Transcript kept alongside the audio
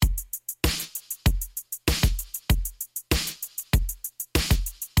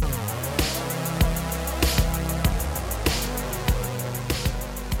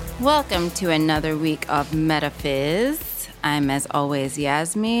Welcome to another week of Metaphys. I'm, as always,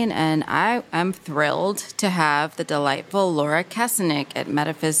 Yasmin, and I'm thrilled to have the delightful Laura Kessenich at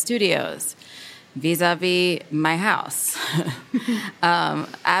Metaphys Studios, vis-a-vis my house.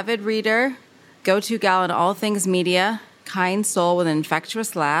 Avid reader, go-to gal in all things media, kind soul with an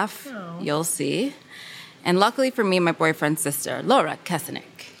infectious laugh, You'll see. And luckily for me, my boyfriend's sister, Laura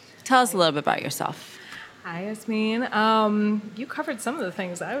Kessenich. Tell us a little bit about yourself. Hi, Yasmin. You covered some of the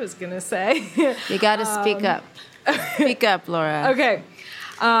things I was going to say. You got to speak up. Speak up, Laura. Okay.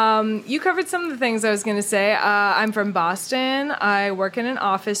 You covered some of the things I was going to say. I'm from Boston. I work in an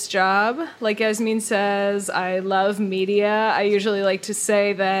office job. Like Yasmin says, I love media. I usually like to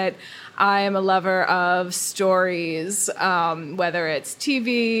say that I am a lover of stories, whether it's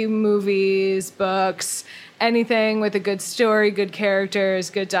TV, movies, books, anything with a good story, good characters,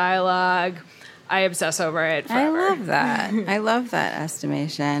 good dialogue. I obsess over it forever. I love that. I love that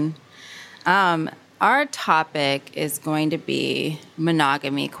estimation. Our topic is going to be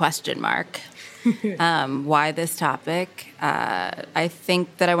monogamy, ? Why this topic? I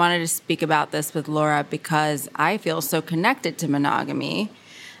think that I wanted to speak about this with Laura because I feel so connected to monogamy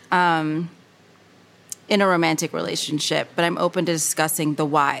in a romantic relationship, but I'm open to discussing the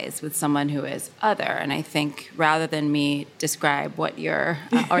whys with someone who is other. And I think rather than me describe what your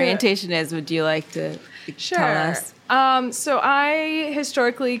orientation is, would you like to tell us? So I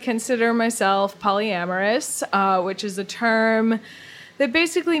historically consider myself polyamorous, which is a term that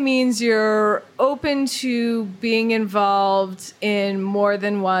basically means you're open to being involved in more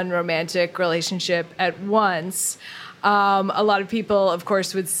than one romantic relationship at once. A lot of people, of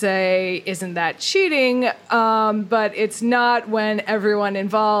course, would say, isn't that cheating? But it's not when everyone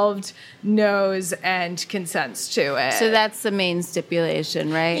involved knows and consents to it. So that's the main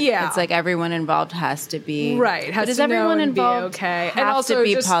stipulation, right? Yeah. It's like everyone involved has to be... Right. But does everyone involved okay. have and also to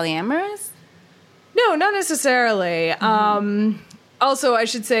be polyamorous? No, not necessarily. Also, I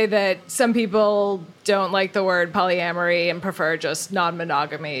should say that some people don't like the word polyamory and prefer just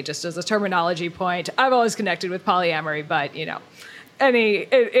non-monogamy, just as a terminology point. I've always connected with polyamory, but, you know,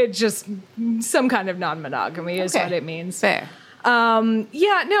 it just some kind of non-monogamy is what it means. Fair.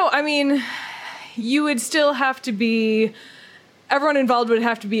 You would still have to be... Everyone involved would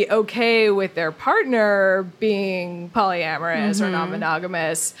have to be okay with their partner being polyamorous or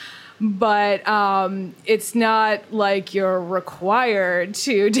non-monogamous. But it's not like you're required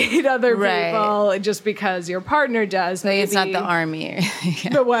to date other people just because your partner does. Like it's not the army.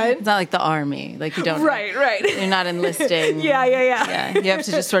 The what? It's not like the army. Like you don't. Right. You're not enlisting. Yeah. You have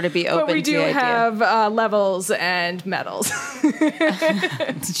to just sort of be open to the idea. But we do have levels and medals.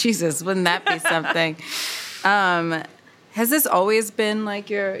 Jesus, wouldn't that be something? Has this always been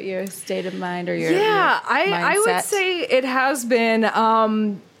like your state of mind or your mindset? I would say it has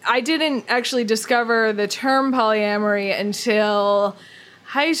been. I didn't actually discover the term polyamory until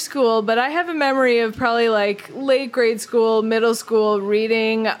high school, but I have a memory of probably like late grade school, middle school,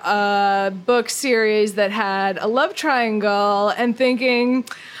 reading a book series that had a love triangle and thinking,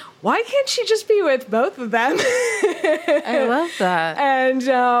 why can't she just be with both of them? I love that. And,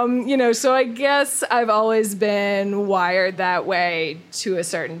 so I guess I've always been wired that way to a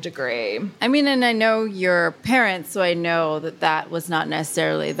certain degree. I mean, and I know your parents, so I know that was not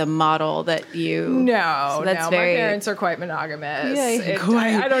necessarily the model that you... No, so that's very... My parents are quite monogamous. Yeah,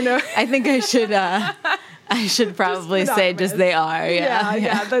 I don't know. I think I should probably say just they are.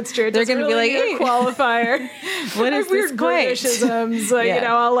 Yeah, that's true. They're going to really be like, hey, qualifier. What is weird this quite? Britishisms.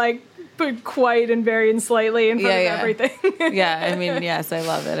 I'll like put quite and very and slightly in front of everything. Yeah, I mean, yes, I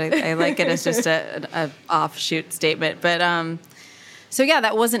love it. I like it as just an offshoot statement. But so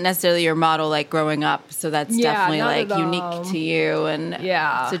that wasn't necessarily your model like growing up. So that's definitely like unique to you. And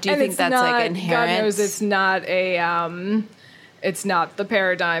so do you think that's like inherent? God knows it's not it's not the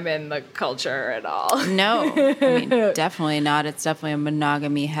paradigm in the culture at all. No, I mean, definitely not. It's definitely a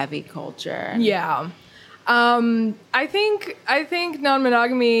monogamy heavy culture. Yeah. I think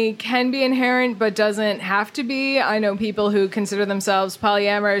non-monogamy can be inherent, but doesn't have to be. I know people who consider themselves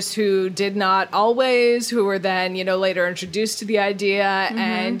polyamorous who did not always, who were then, later introduced to the idea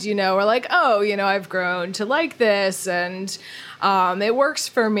and, were like, oh, I've grown to like this and, it works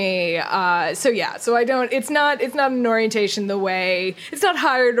for me. So I don't, it's not an orientation the way, it's not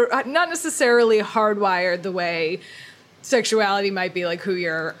not necessarily hardwired the way sexuality might be like who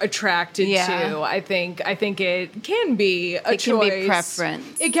you're attracted to. I think it can be a choice. It can be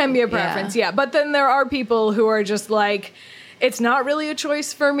preference. It can be a preference, yeah. But then there are people who are just like, it's not really a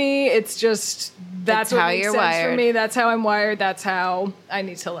choice for me. It's just that's what makes sense for me. That's how I'm wired. That's how I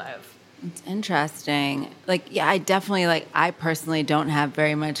need to live. It's interesting. Like, yeah, I definitely, like, I personally don't have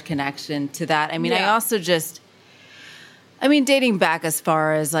very much connection to that. I mean, I also dating back as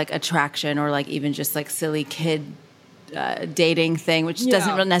far as, like, attraction or, like, even just, like, silly kid dating thing, which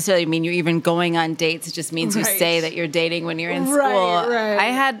doesn't necessarily mean you're even going on dates. It just means you say that you're dating when you're in school. Right. I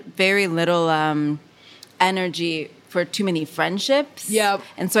had very little energy for too many friendships. Yep.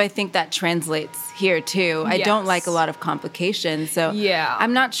 And so I think that translates here too. I don't like a lot of complications. So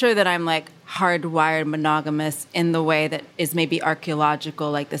I'm not sure that I'm like hardwired monogamous in the way that is maybe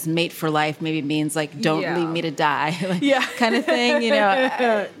archaeological, like this mate for life maybe means like don't leave me to die, like, kind of thing, you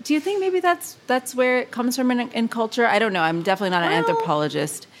know. Do you think maybe that's where it comes from in culture? I don't know. I'm definitely not an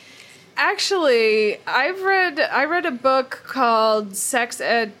anthropologist. Actually, I read a book called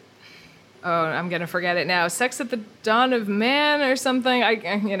I'm going to forget it now. Sex at the Dawn of Man or something.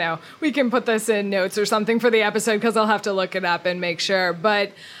 We can put this in notes or something for the episode because I'll have to look it up and make sure.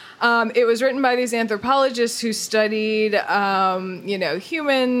 But it was written by these anthropologists who studied,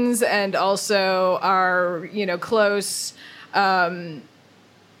 humans and also our, close, not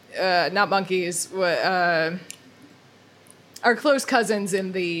monkeys, our close cousins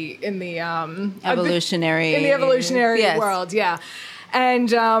in the evolutionary world. Yeah.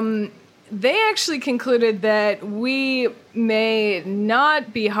 And, they actually concluded that we may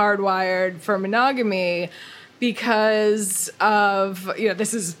not be hardwired for monogamy because of,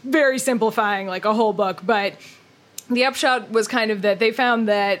 this is very simplifying like a whole book, but the upshot was kind of that they found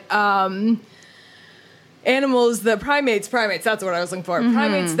that animals, primates, that's what I was looking for. Mm-hmm.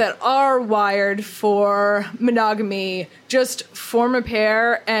 Primates that are wired for monogamy just form a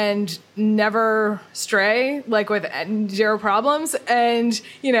pair and never stray, like with zero problems. And,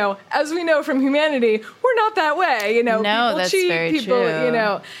 as we know from humanity, we're not that way. No, people that's cheat, very people,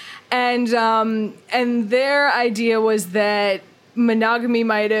 true. And their idea was that monogamy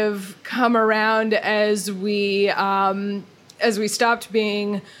might have come around as we stopped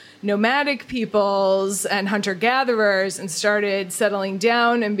being nomadic peoples and hunter-gatherers and started settling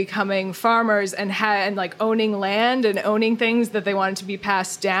down and becoming farmers and like owning land and owning things that they wanted to be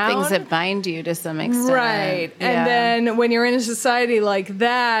passed down. Things that bind you to some extent. Right. Yeah. And then when you're in a society like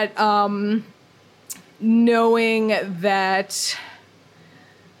that, knowing that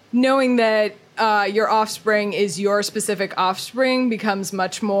your offspring is your specific offspring becomes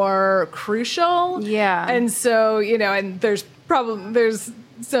much more crucial. Yeah. And so, and there's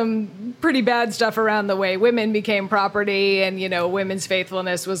some pretty bad stuff around the way women became property, and women's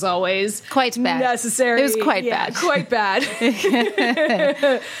faithfulness was always quite bad. Necessary. It was quite bad. Quite bad.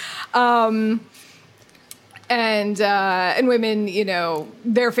 And women,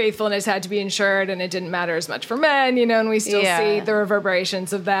 their faithfulness had to be ensured, and it didn't matter as much for men, and we still see the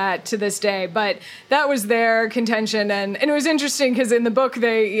reverberations of that to this day. But that was their contention, and it was interesting because in the book,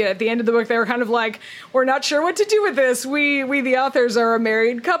 at the end of the book, they were kind of like, we're not sure what to do with this. We the authors are a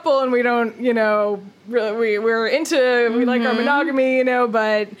married couple, and we don't, really, we like our monogamy,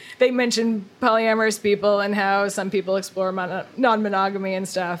 but they mentioned polyamorous people and how some people explore non-monogamy and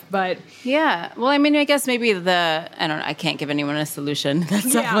stuff. But yeah, well, I guess maybe I can't give anyone a solution.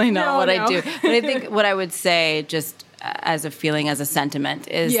 That's definitely not what I do. But I think what I would say, just as a feeling, as a sentiment,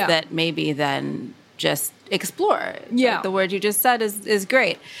 is that maybe then just explore. Yeah. Like the word you just said is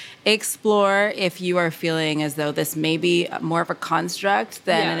great. Explore if you are feeling as though this may be more of a construct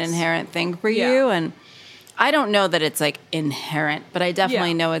than an inherent thing for you. And I don't know that it's like inherent, but I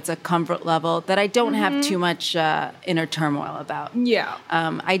definitely know it's a comfort level that I don't have too much inner turmoil about. Yeah.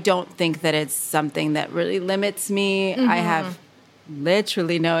 I don't think that it's something that really limits me. I have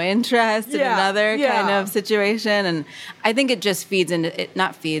literally no interest in another kind of situation. And I think it just feeds into it,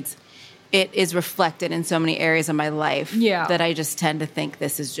 not feeds. It is reflected in so many areas of my life that I just tend to think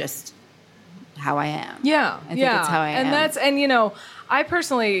this is just how I am. Yeah. I think it's how I am. And I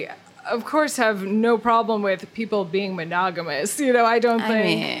personally, of course, have no problem with people being monogamous. I don't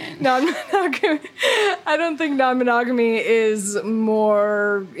think non-monogamy is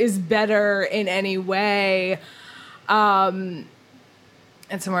better in any way.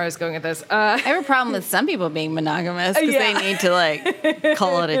 And somewhere I was going with this. I have a problem with some people being monogamous because they need to like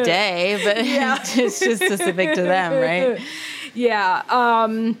call it a day, but it's just specific to them, right? Yeah.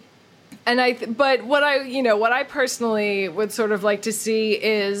 But what I personally would sort of like to see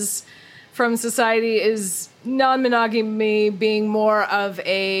is from society is non-monogamy being more of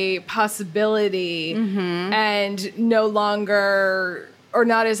a possibility and no longer or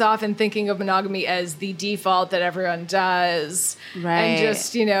not as often thinking of monogamy as the default that everyone does. Right. And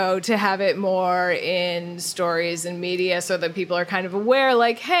just, to have it more in stories and media so that people are kind of aware,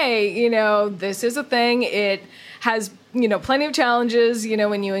 like, hey, this is a thing. It has, plenty of challenges.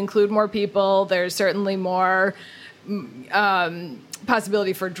 When you include more people, there's certainly more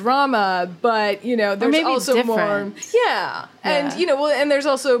possibility for drama, but there's also different. more and there's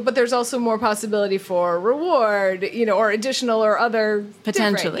also more possibility for reward, or additional or other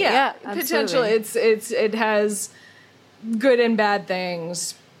potentially potential. It has good and bad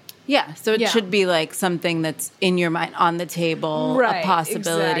things. So it should be like something that's in your mind, on the table, a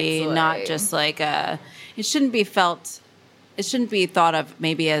possibility, not just like it shouldn't be thought of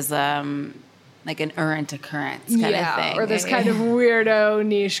maybe as like an errant occurrence kind of thing. Or this kind of weirdo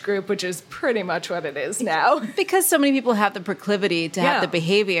niche group, which is pretty much what it is now. Because so many people have the proclivity to have the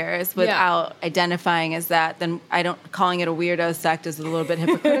behaviors without identifying as that, then calling it a weirdo sect is a little bit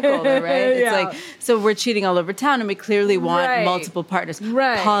hypocritical, though, right? It's like, so we're cheating all over town and we clearly want multiple partners.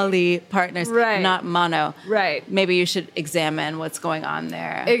 Poly partners, not mono. Maybe you should examine what's going on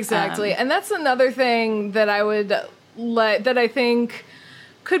there. Exactly. And that's another thing that that I think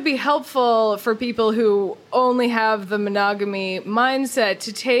could be helpful for people who only have the monogamy mindset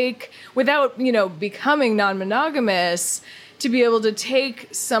to take, without, becoming non-monogamous, to be able to take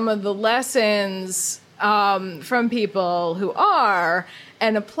some of the lessons from people who are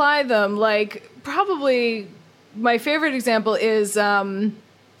and apply them. Like, probably my favorite example is that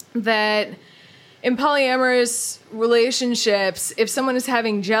in polyamorous relationships, if someone is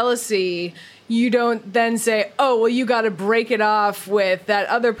having jealousy, you don't then say, oh, well, you got to break it off with that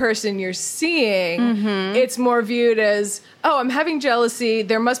other person you're seeing. Mm-hmm. It's more viewed as, oh, I'm having jealousy.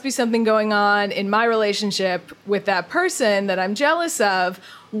 There must be something going on in my relationship with that person that I'm jealous of.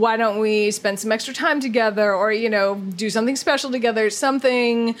 Why don't we spend some extra time together or, do something special together,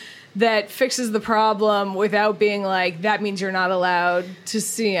 something that fixes the problem without being like, that means you're not allowed to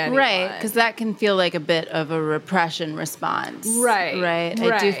see anyone. Right, because that can feel like a bit of a repression response. Right.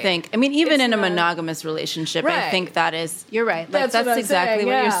 I do think, even in a monogamous relationship, I think that is, you're right. Like, that's exactly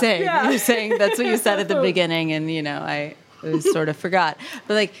what you're saying. Yeah. You're saying that's what you said at the beginning, and, I sort of forgot.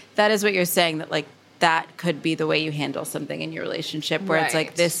 But, like, that is what you're saying, that, like, that could be the way you handle something in your relationship, where it's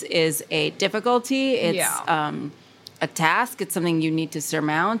like, this is a difficulty. It's a task. It's something you need to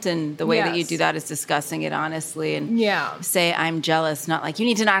surmount. And the way that you do that is discussing it honestly and say, I'm jealous, not like, you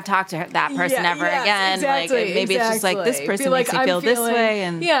need to not talk to that person ever again. Exactly, like maybe it's just like, this person makes you feel this way.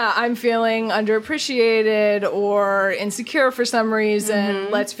 And I'm feeling underappreciated or insecure for some reason.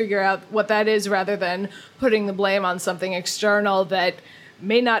 Mm-hmm. Let's figure out what that is rather than putting the blame on something external that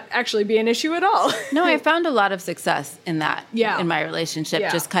may not actually be an issue at all. No, I found a lot of success in that in my relationship,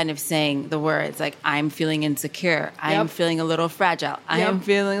 just kind of saying the words like, I'm feeling insecure, I'm feeling a little fragile, I am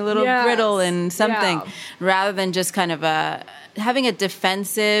feeling a little brittle in something, rather than just kind of having a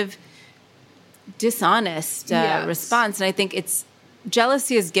defensive, dishonest response. And I think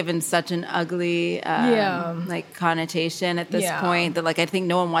jealousy is given such an ugly like connotation at this point that like I think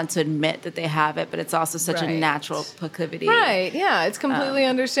no one wants to admit that they have it, but it's also such a natural proclivity. Right. Yeah. It's completely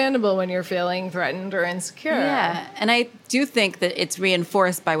understandable when you're feeling threatened or insecure. Yeah. And I do think that it's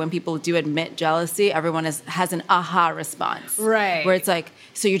reinforced by when people do admit jealousy, everyone has an aha response. Right. Where it's like,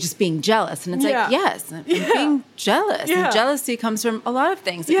 so you're just being jealous. And it's like, yes, I'm being jealous. Yeah. And jealousy comes from a lot of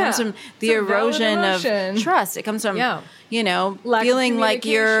things. It comes from the erosion of trust. It comes from, feeling like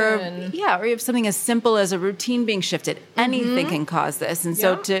or you have something as simple as a routine being shifted. Anything can cause this. And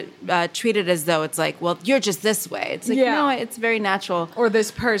so to treat it as though it's like, well, you're just this way. It's like, no, it's very natural. Or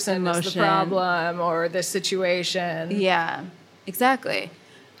this person is the problem or this situation. Yeah, exactly.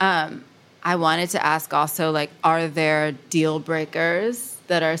 I wanted to ask also, like, are there deal breakers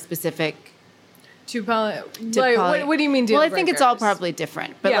that are specific to poly? What do you mean deal breakers? Well, I think it's all probably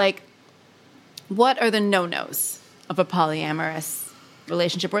different. But, like, what are the no-nos of a polyamorous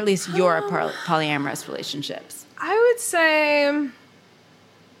relationship, or at least your polyamorous relationships? I would say,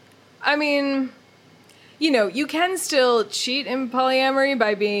 you can still cheat in polyamory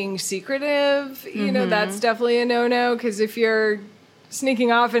by being secretive. That's definitely a no-no, because if you're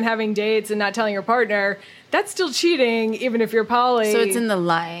sneaking off and having dates and not telling your partner, that's still cheating, even if you're poly. So it's in the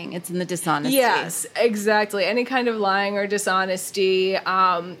lying. It's in the dishonesty. Yes, exactly. Any kind of lying or dishonesty.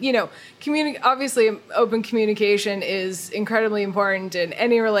 Obviously, open communication is incredibly important in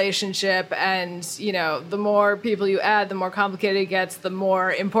any relationship. And, the more people you add, the more complicated it gets, the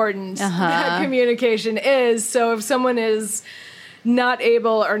more important that communication is. So if someone is not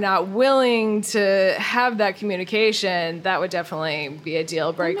able or not willing to have that communication, that would definitely be a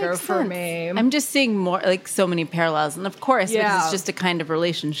deal breaker for me. I'm just seeing more, like, so many parallels. And of course, because it's just a kind of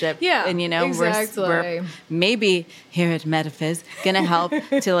relationship. Yeah, and, exactly. we're maybe here at Metaphys going to help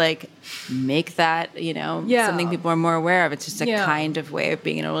to, like, make that, something people are more aware of. It's just a kind of way of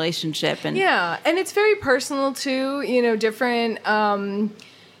being in a relationship. And and it's very personal, too.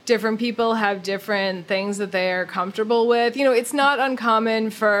 Different people have different things that they are comfortable with. It's not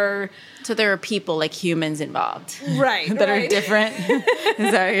uncommon for... So there are people, like humans involved. Right. that are different.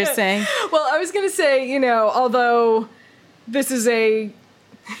 Is that what you're saying? Well, I was going to say, although this is in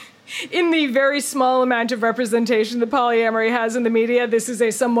the very small amount of representation that polyamory has in the media, this is a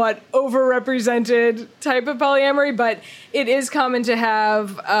somewhat overrepresented type of polyamory, but it is common to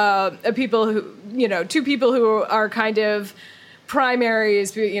have two people who are kind of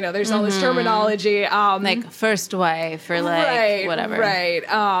primaries, there's all this terminology. Like first wife or whatever.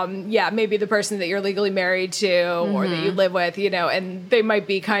 Right. Maybe the person that you're legally married to or that you live with, and they might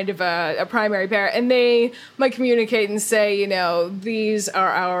be kind of a primary pair. And they might communicate and say, these are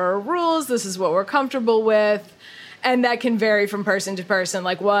our rules. This is what we're comfortable with. And that can vary from person to person.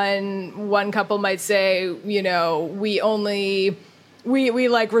 Like one couple might say, we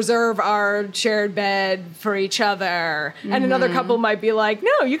like reserve our shared bed for each other. And another couple might be like,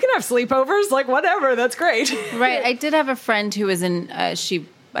 no, you can have sleepovers, like whatever, that's great. Right. I did have a friend who was in, she,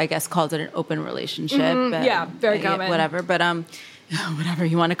 I guess, called it an open relationship. Very common. Whatever, but whatever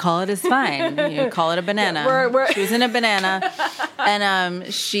you want to call it is fine. Call it a banana. She was in a banana.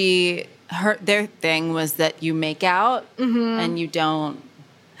 And their thing was that you make out and you don't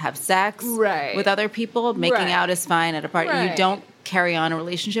have sex with other people. Making out is fine at a party. You don't carry on a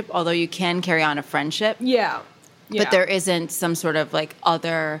relationship, although you can carry on a friendship. But there isn't some sort of like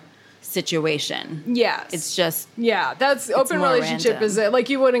other situation. It's just that's open relationship random. Is it like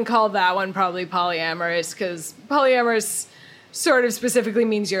you wouldn't call that one probably polyamorous, because polyamorous sort of specifically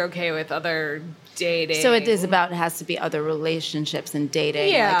means you're okay with other dating. So it has to be other relationships and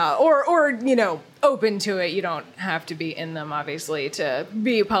dating. Or open to it. You don't have to be in them, obviously, to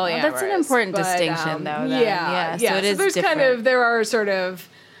be polyamorous. That's an important distinction, though. Then. So it is there's different. there are sort of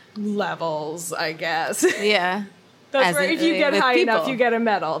levels, I guess. Yeah. That's right. If you get high enough, you get a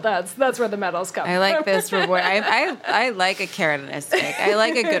medal. That's where the medals come from. I like this reward. I like a carrot and a stick. I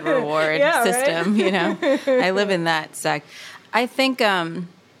like a good reward system, I live in that sect. I think...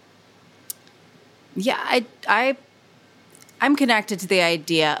 I'm connected to the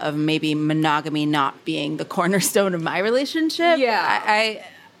idea of maybe monogamy not being the cornerstone of my relationship. I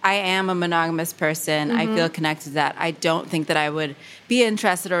am a monogamous person. I feel connected to that. I don't think that I would be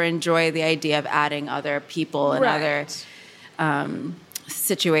interested or enjoy the idea of adding other people and other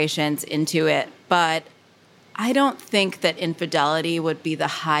situations into it. But I don't think that infidelity would be the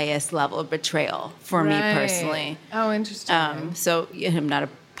highest level of betrayal for me personally. Oh, interesting. So I'm not a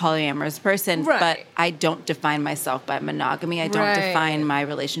polyamorous person, but I don't define myself by monogamy. I don't define my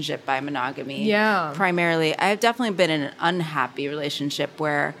relationship by monogamy. Primarily, I've definitely been in an unhappy relationship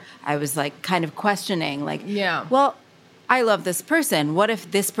where I was like kind of questioning, like, well, I love this person. What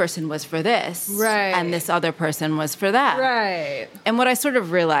if this person was for this? And this other person was for that? And what I sort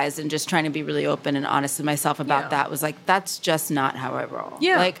of realized in just trying to be really open and honest with myself about that was like, that's just not how I roll.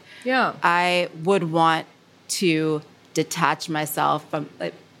 I would want to detach myself from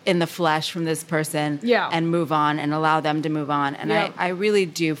in the flesh from this person and move on and allow them to move on. And I really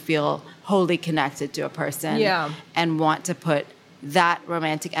do feel wholly connected to a person and want to put that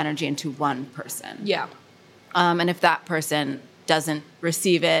romantic energy into one person. And if that person doesn't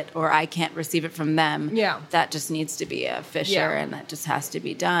receive it or I can't receive it from them, that just needs to be a fissure and that just has to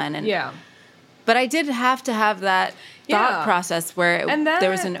be done. And but I did have to have that thought process where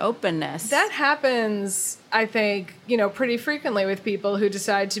there was an openness. That happens, I think, pretty frequently with people who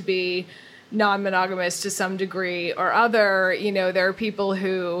decide to be non-monogamous to some degree or other. There are people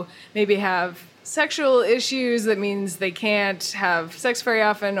who maybe have sexual issues that means they can't have sex very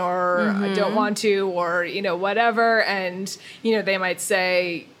often or don't want to or, whatever. And, they might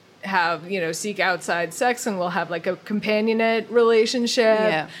say, seek outside sex and we'll have like a companionate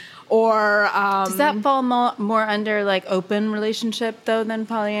relationship. Or does that fall more under like open relationship though than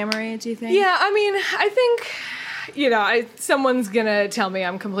polyamory? Do you think? Yeah, I mean, I think someone's gonna tell me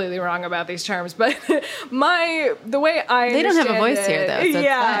I'm completely wrong about these terms, but the way I they don't have a voice here though. So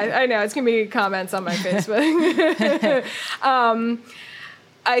I know it's gonna be comments on my Facebook.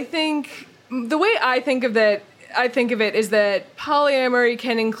 I think the way I think of it is that polyamory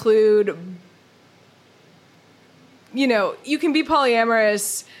can include, you can be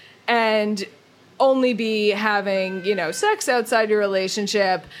polyamorous and only be having, sex outside your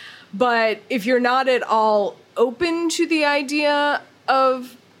relationship. But if you're not at all open to the idea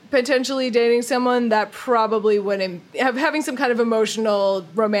of potentially dating someone, that probably wouldn't having some kind of emotional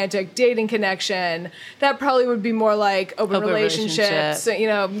romantic dating connection, that probably would be more like open relationships.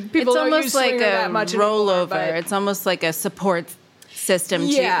 People don't use swinger that much rollover. Anymore, it's almost like a support system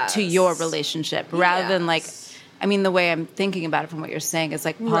to your relationship rather than like, I mean, the way I'm thinking about it from what you're saying is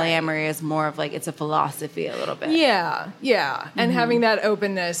like polyamory is more of like, it's a philosophy a little bit. Yeah. And having that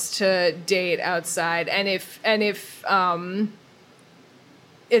openness to date outside. And if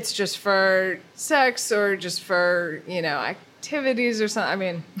it's just for sex or just for, activities or something. I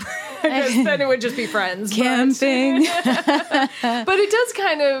mean, I guess then it would just be friends. Camping. But it does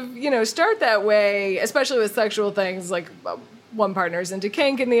kind of, start that way, especially with sexual things, like one partner's into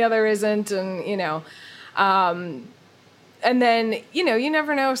kink and the other isn't. And, and then, you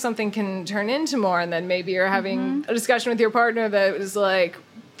never know if something can turn into more. And then maybe you're having a discussion with your partner that was like,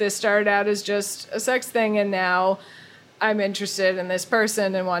 this started out as just a sex thing and now I'm interested in this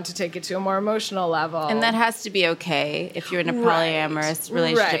person and want to take it to a more emotional level. And that has to be okay if you're in a polyamorous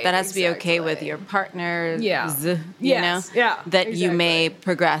relationship. That has to be okay with your partners, that you may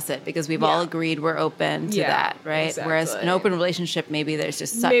progress it because we've all agreed we're open to that, right? Exactly. Whereas an open relationship, maybe there's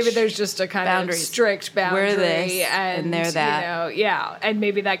just a kind of strict boundary. We're this and they're that. And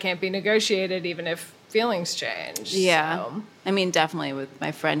maybe that can't be negotiated even if feelings change. Yeah. So. I mean, definitely with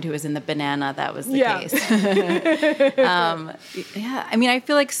my friend who was in the banana, that was the case. I mean, I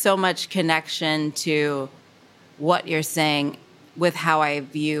feel like so much connection to what you're saying with how I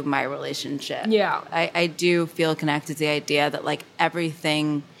view my relationship. Yeah. I do feel connected to the idea that like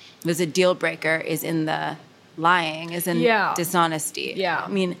everything was a deal breaker is in the lying, is in dishonesty. Yeah. I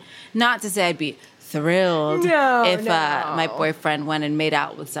mean, not to say I'd be thrilled if my boyfriend went and made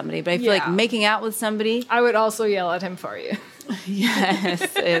out with somebody, but I feel like making out with somebody, I would also yell at him for you. Yes,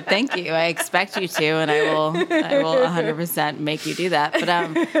 thank you. I expect you to, and I will 100% make you do that.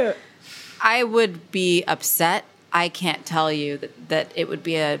 But I would be upset. I can't tell you that it would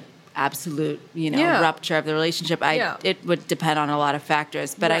be a absolute rupture of the relationship. It would depend on a lot of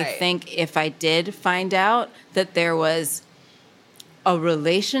factors. But I think if I did find out that there was a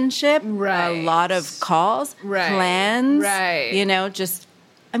relationship, a lot of calls, plans,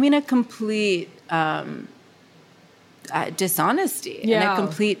 a complete dishonesty and a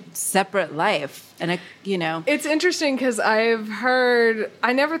complete separate life. And it's interesting because I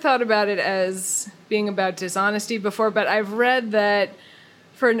never thought about it as being about dishonesty before, but I've read that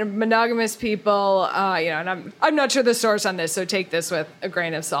for monogamous people, and I'm not sure the source on this, so take this with a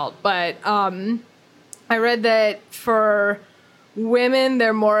grain of salt, but I read that for women,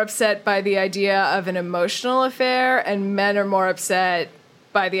 they're more upset by the idea of an emotional affair, and men are more upset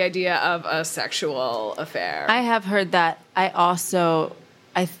by the idea of a sexual affair. I have heard that.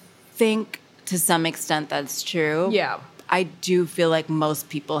 I think to some extent that's true. Yeah. I do feel like most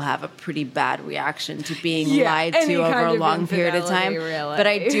people have a pretty bad reaction to being lied to over a long period of time. Really. But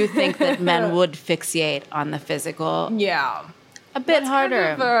I do think that men would fixate on the physical. Yeah. A bit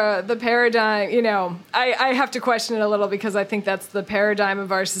harder. Kind of, the paradigm, I have to question it a little because I think that's the paradigm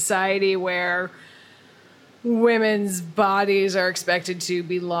of our society where women's bodies are expected to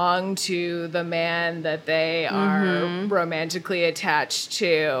belong to the man that they are romantically attached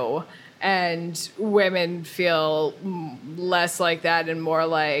to. And women feel less like that and more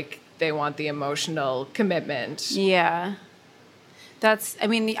like they want the emotional commitment. Yeah.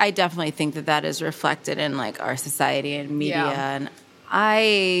 I definitely think that is reflected in like our society and media, and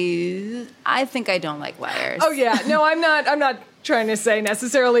I think I don't like liars. Oh yeah, no, I'm not trying to say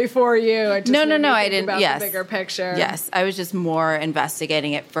necessarily for you. I just no, I didn't. About yes, the bigger picture. Yes, I was just more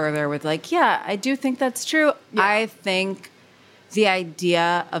investigating it further with like, I do think that's true. Yeah. I think the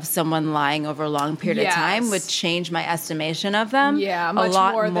idea of someone lying over a long period of time would change my estimation of them. Yeah, much a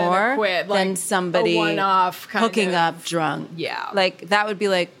lot more than somebody a one-off hooking up drunk. Yeah, like that would be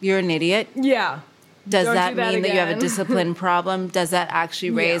like, you're an idiot. Yeah. Does that mean that you have a discipline problem? Does that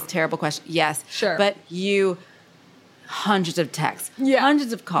actually raise terrible questions? Yes. Sure. But hundreds of texts,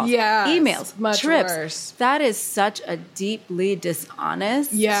 hundreds of calls, emails, much trips. Worse. That is such a deeply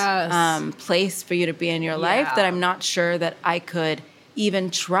dishonest place for you to be in your life that I'm not sure that I could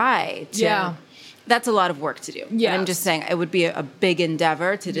even try to. Yeah. That's a lot of work to do. Yeah. I'm just saying it would be a big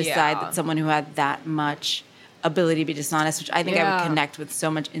endeavor to decide that someone who had that much ability to be dishonest, which I think I would connect with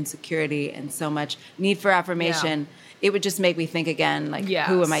so much insecurity and so much need for affirmation. It would just make me think again, like,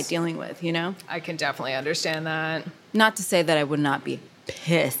 who am I dealing with, I can definitely understand that. Not to say that I would not be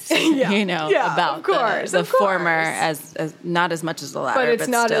pissed, about the former as not as much as the latter. But it's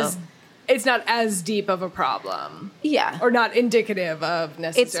not still. as it's not as deep of a problem. Yeah. Or not indicative of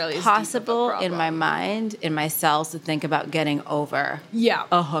necessarily It's as possible deep of a in my mind, in my cells, to think about getting over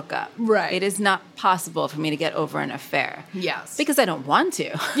a hookup. Right. It is not possible for me to get over an affair. Yes. Because I don't want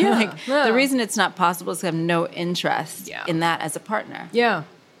to. Yeah. The reason it's not possible is because I have no interest in that as a partner. Yeah.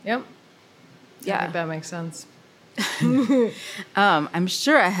 Yep. Yeah. I think that makes sense. I'm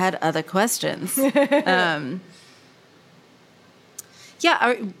sure I had other questions.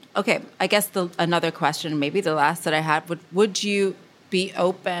 Okay. I guess another question, maybe the last that I had, would you be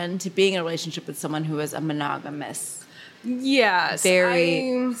open to being in a relationship with someone who is a monogamous? Yes.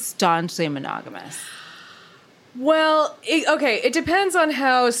 Very staunchly monogamous. Well, it depends on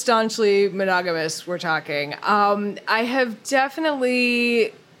how staunchly monogamous we're talking. I have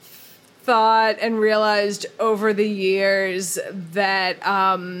definitely thought and realized over the years that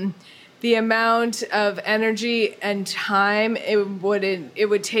the amount of energy and time it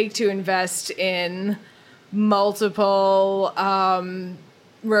would take to invest in multiple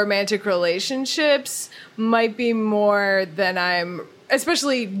romantic relationships might be more than I'm,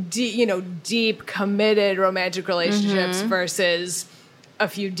 especially deep committed romantic relationships versus a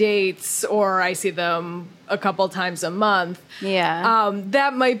few dates, or I see them a couple times a month. Yeah.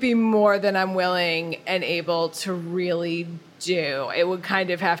 That might be more than I'm willing and able to really do. It would kind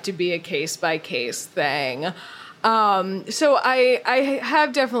of have to be a case-by-case thing. So I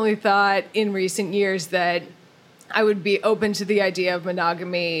have definitely thought in recent years that I would be open to the idea of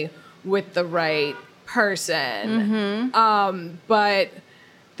monogamy with the right person. But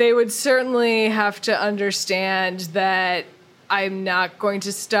they would certainly have to understand that I'm not going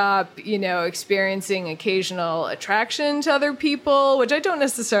to stop, experiencing occasional attraction to other people, which I don't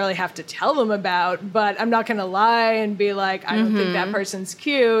necessarily have to tell them about, but I'm not going to lie and be like, I don't think that person's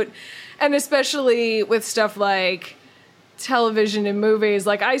cute. And especially with stuff like television and movies,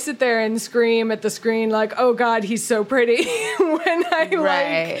 like I sit there and scream at the screen like, oh God, he's so pretty when I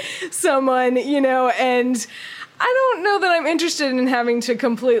like someone, and I don't know that I'm interested in having to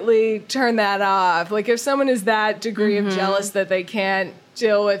completely turn that off. Like if someone is that degree of jealous that they can't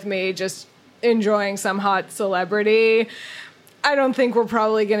deal with me just enjoying some hot celebrity, I don't think we're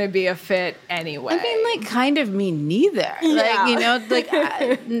probably going to be a fit anyway. I mean, kind of me neither.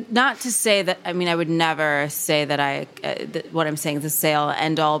 Yeah. Not to say that, I would never say that what I'm saying is a say-all,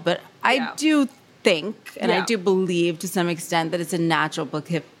 end-all, but I do think, and I do believe to some extent that it's a natural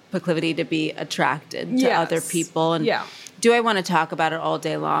proclivity to be attracted to other people. And do I want to talk about it all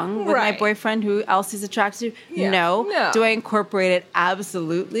day long with my boyfriend who else he's attracted to? Yeah. No. Do I incorporate it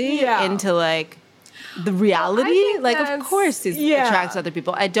absolutely into the reality? Of course he's attracted to other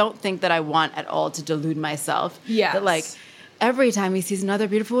people. I don't think that I want at all to delude myself that every time he sees another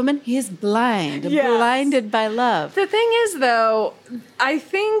beautiful woman, he is blinded by love. The thing is, though, I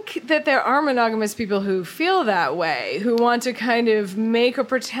think that there are monogamous people who feel that way, who want to kind of make a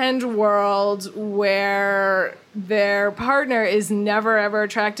pretend world where their partner is never, ever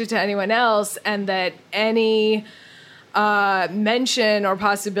attracted to anyone else, and that any mention or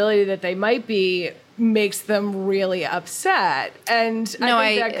possibility that they might be makes them really upset. And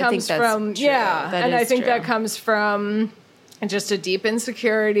I think that comes from true. I think that comes from just a deep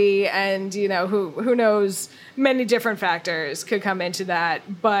insecurity, and who knows, many different factors could come into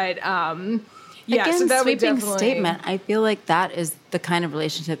that. But again, so that sweeping statement. I feel like that is the kind of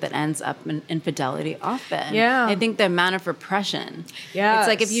relationship that ends up in infidelity often. Yeah, I think the amount of repression. Yeah, it's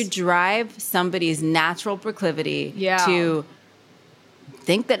like if you drive somebody's natural proclivity to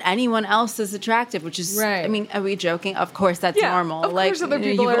think that anyone else is attractive, which is, right. Are we joking? Of course, that's normal. Of course other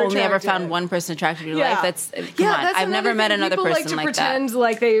people you've are only ever attracted. found one person attractive in your life. That's come on. That's I've never met another people person like like to pretend that.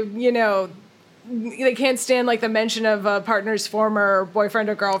 like they, they can't stand the mention of a partner's former boyfriend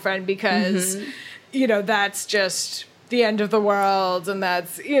or girlfriend because, that's just the end of the world, and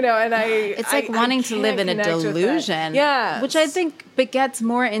that's, and it's like wanting to live in a delusion, which I think begets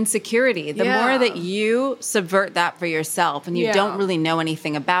more insecurity. The more that you subvert that for yourself, and you don't really know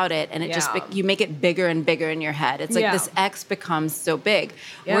anything about it, and it just you make it bigger and bigger in your head. It's like this X becomes so big,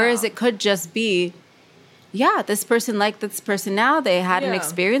 whereas it could just be, this person liked this person now. They had an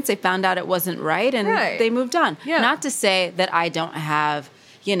experience. They found out it wasn't right, and they moved on. Not to say that I don't have,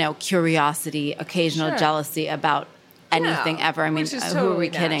 curiosity, occasional jealousy about anything ever. Who are we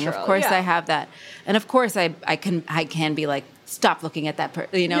kidding? Of course I have that. And of course I can be like, stop looking at that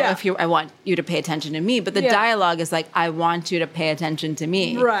person, I want you to pay attention to me. But the dialogue is like, I want you to pay attention to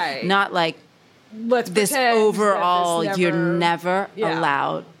me. Right. Not like, let's this overall, you're never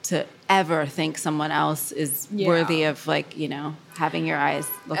allowed to ever think someone else is worthy of like, you know, having your eyes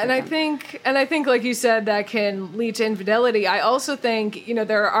look at them. I think, like you said, that can lead to infidelity. I also think, you know,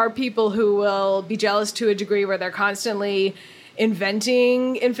 there are people who will be jealous to a degree where they're constantly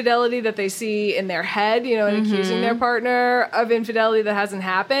inventing infidelity that they see in their head, you know, and accusing their partner of infidelity that hasn't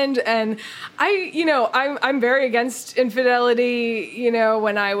happened. And I'm very against infidelity. You know,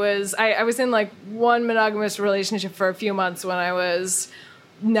 when I was in like one monogamous relationship for a few months when I was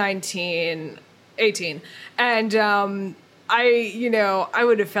 19, 18. And I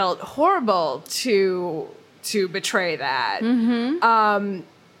would have felt horrible to betray that.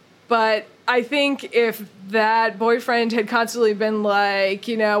 But I think if that boyfriend had constantly been like,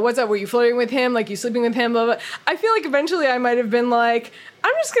 you know, what's up? Were you flirting with him? Like, you sleeping with him? Blah, blah. I feel like eventually I might have been like,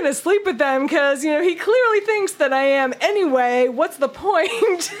 I'm just going to sleep with them because, you know, he clearly thinks that I am anyway. What's the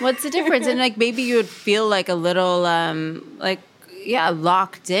point? What's the difference? And like, maybe you would feel like a little,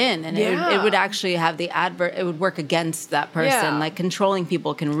 locked in, and it would actually have the it would work against that person. Yeah. Like, controlling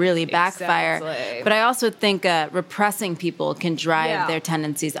people can really backfire. Exactly. But I also think repressing people can drive their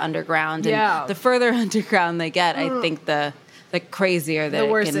tendencies underground. And the further underground they get, I think the crazier that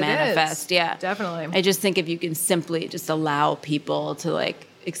it can manifest. Yeah, definitely. I just think if you can simply just allow people to like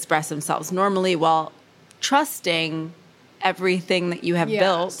express themselves normally while trusting everything that you have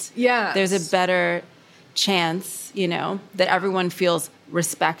built, there's a better chance, you know, that everyone feels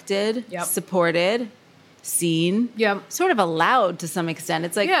respected, supported, seen, sort of allowed to some extent.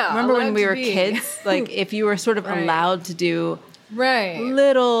 It's like, remember when we were kids, like if you were sort of allowed to do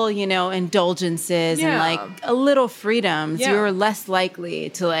little, you know, indulgences and like a little freedoms, you were less likely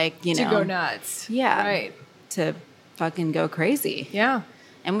to like, you know, to go nuts. To fucking go crazy.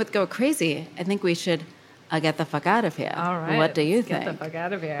 And with go crazy, I think we should get the fuck out of here. All right. What do you think? Get the fuck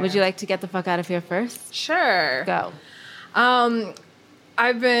out of here. Would you like to get the fuck out of here first? Sure. Go.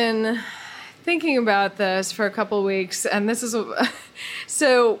 I've been thinking about this for a couple weeks, and this is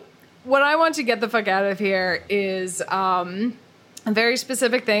so what I want to get the fuck out of here is a very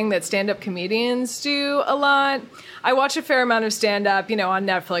specific thing that stand-up comedians do a lot. I watch a fair amount of stand-up, you know, on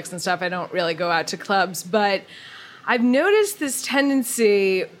Netflix and stuff. I don't really go out to clubs, but I've noticed this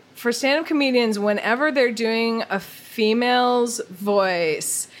tendency for stand-up comedians, whenever they're doing a female's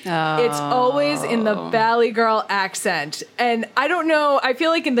voice, it's always in the Valley Girl accent. And I don't know, I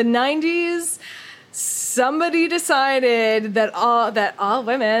feel like in the 90s, somebody decided that all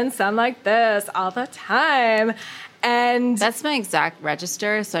women sound like this all the time. And that's my exact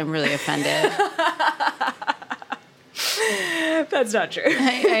register, so I'm really offended. That's not true.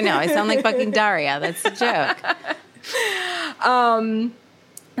 I know, I sound like fucking Daria. That's the joke.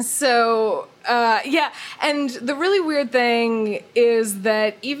 And the really weird thing is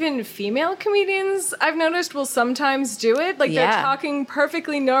that even female comedians, I've noticed, will sometimes do it. Like, they're talking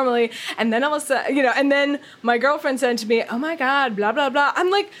perfectly normally, and then all of a sudden, you know, and then my girlfriend said to me, oh my God, blah, blah, blah.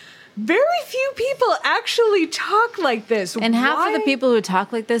 I'm like, very few people actually talk like this. And half of the people who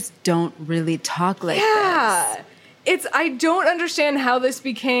talk like this don't really talk like this. I don't understand how this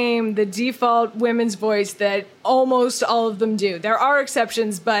became the default women's voice that almost all of them do. There are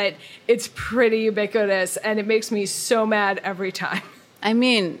exceptions, but it's pretty ubiquitous, and it makes me so mad every time. I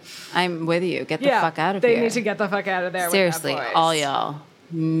mean, I'm with you. Get the fuck out of here. They need to get the fuck out of there. Seriously, with that voice. all y'all.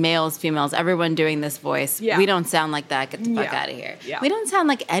 Males, females, everyone doing this voice. We don't sound like that. Get the fuck out of here. We don't sound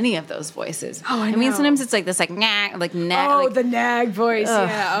like any of those voices. I mean, sometimes it's like this, like nag, like nag. Oh, like, the nag voice.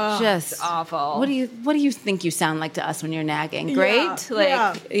 Just it's awful. What do you think you sound like to us when you're nagging? Great,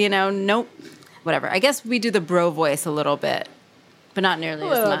 you know, nope, whatever. I guess we do the bro voice a little bit, but not nearly as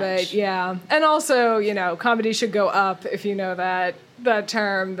much. A little bit, yeah. And also, you know, comedy should go up if you know that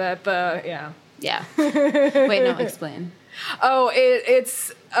term. Wait, no, explain. Oh,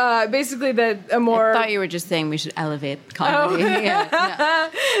 it's basically that a more... I thought you were just saying we should elevate comedy.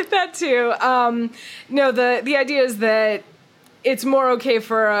 That too. No, the idea is that it's more okay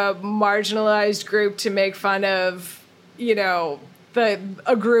for a marginalized group to make fun of, you know,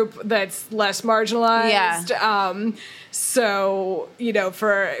 a group that's less marginalized. So, you know,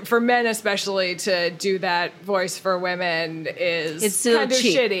 for men especially to do that voice for women is kind of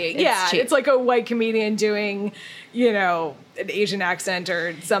shitty. It's like a white comedian doing, you know, an Asian accent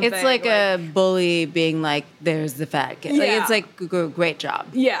or something. It's like a bully being like, there's the fat kid. Like, it's like, great job.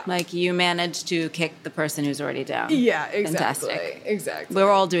 Like, you managed to kick the person who's already down. Exactly. Fantastic. Exactly.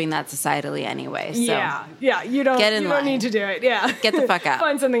 We're all doing that societally anyway. So you don't need to do it. Get the fuck out.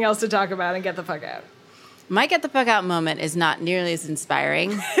 Find something else to talk about and get the fuck out. My get the fuck out moment is not nearly as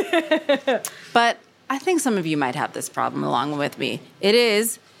inspiring, but I think some of you might have this problem along with me. It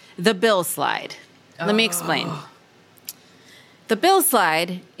is the bill slide. Let me explain. The bill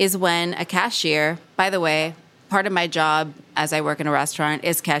slide is when a cashier, by the way, part of my job as I work in a restaurant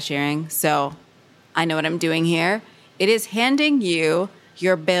is cashiering, so I know what I'm doing here. It is handing you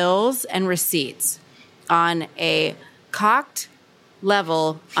your bills and receipts on a cocked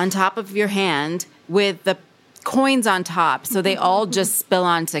level on top of your hand with the coins on top, so they all just spill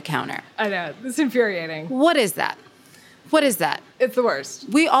onto the counter. I know. It's infuriating. What is that? What is that? It's the worst.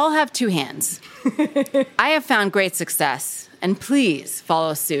 We all have two hands. I have found great success, and please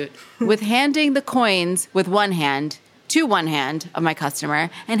follow suit, with handing the coins with one hand to one hand of my customer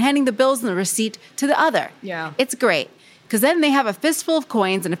and handing the bills and the receipt to the other. Yeah. It's great, because then they have a fistful of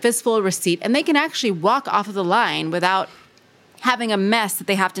coins and a fistful of receipt, and they can actually walk off of the line without having a mess that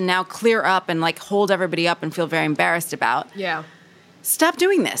they have to now clear up and like hold everybody up and feel very embarrassed about. Yeah. Stop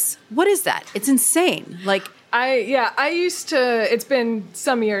doing this. What is that? It's insane. Like, I used to, it's been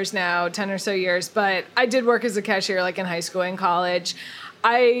some years now, 10 or so years, but I did work as a cashier like in high school and college.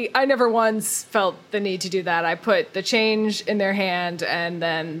 I never once felt the need to do that. I put the change in their hand and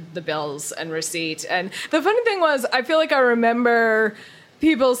then the bills and receipt. And the funny thing was, I feel like I remember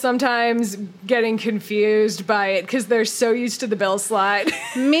people sometimes getting confused by it because they're so used to the bill slide.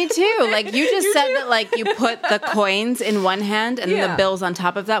 Me too. Like you just said that like you put the coins in one hand and then the bills on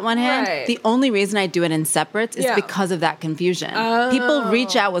top of that one hand. Right. The only reason I do it in separates is because of that confusion. People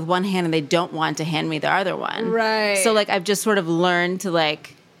reach out with one hand and they don't want to hand me the other one. Right. So like I've just sort of learned to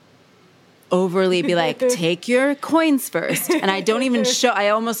like overly be like, take your coins first. And I don't even show,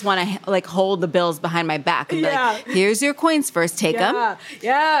 I almost want to like hold the bills behind my back and be like, here's your coins first, take them.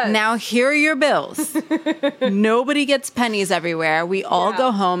 Yeah. Now here are your bills. Nobody gets pennies everywhere. We all go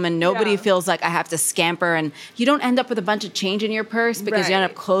home and nobody feels like I have to scamper, and you don't end up with a bunch of change in your purse because you end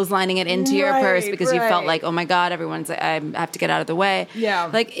up clotheslining it into your purse because you felt like, oh my God, everyone's like, I have to get out of the way. Yeah.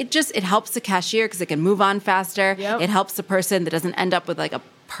 Like it helps the cashier because it can move on faster. Yep. It helps the person that doesn't end up with like a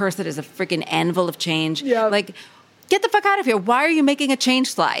purse that is a freaking anvil of change. Yeah. Like, get the fuck out of here. Why are you making a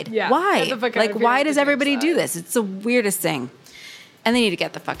change slide? Yeah. Why? Get the fuck out Like, of here why with does the everybody change do slide. this? It's the weirdest thing. And they need to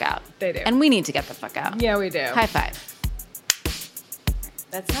get the fuck out. They do. And we need to get the fuck out. Yeah, we do. High five.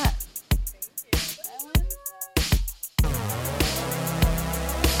 That's that.